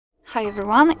Hi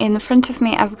everyone, in front of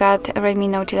me I've got a Redmi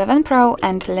Note 11 Pro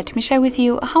and let me share with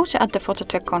you how to add the photo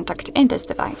to a contact in this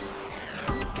device.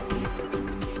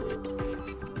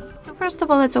 So first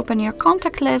of all, let's open your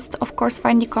contact list. Of course,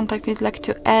 find the contact you'd like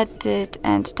to edit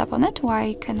and tap on it.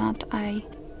 Why cannot I?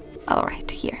 Alright,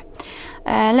 here.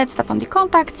 Let's tap on the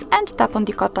contacts and tap on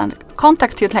the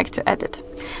contact you'd like to edit.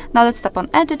 Now let's tap on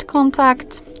edit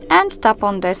contact and tap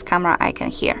on this camera icon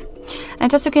here.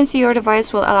 And as you can see, your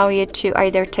device will allow you to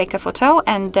either take a photo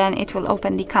and then it will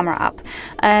open the camera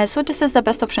app. So this is the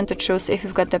best option to choose if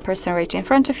you've got the person right in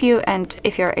front of you and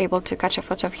if you're able to catch a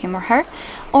photo of him or her.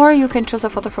 Or you can choose a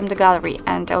photo from the gallery,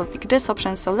 and I will pick this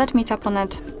option, so let me tap on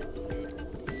it.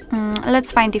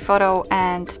 Let's find the photo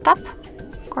and tap,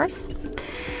 of course.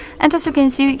 And as you can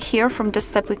see here, from this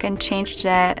step we can change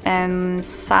the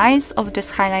size of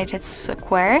this highlighted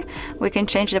square. We can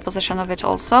change the position of it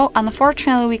also.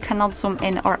 Unfortunately, we cannot zoom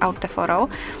in or out the photo.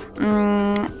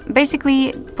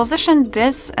 Basically, position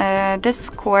this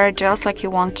square just like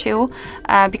you want to,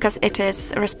 because it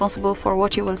is responsible for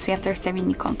what you will see after saving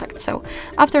the contact. So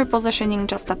after positioning,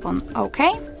 just tap on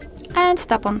OK and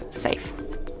tap on Save.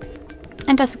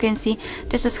 And as you can see,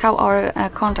 this is how our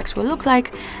contacts will look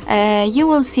like. You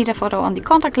will see the photo on the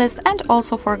contact list and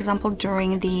also, for example,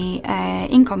 during the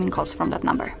incoming calls from that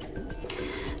number.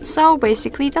 So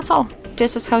basically that's all.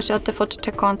 This is how to add the photo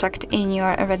to contact in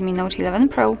your Redmi Note 11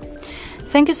 Pro.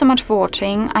 Thank you so much for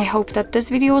watching. I hope that this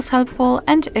video was helpful,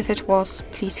 and if it was,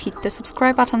 please hit the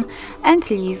subscribe button and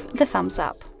leave the thumbs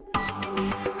up.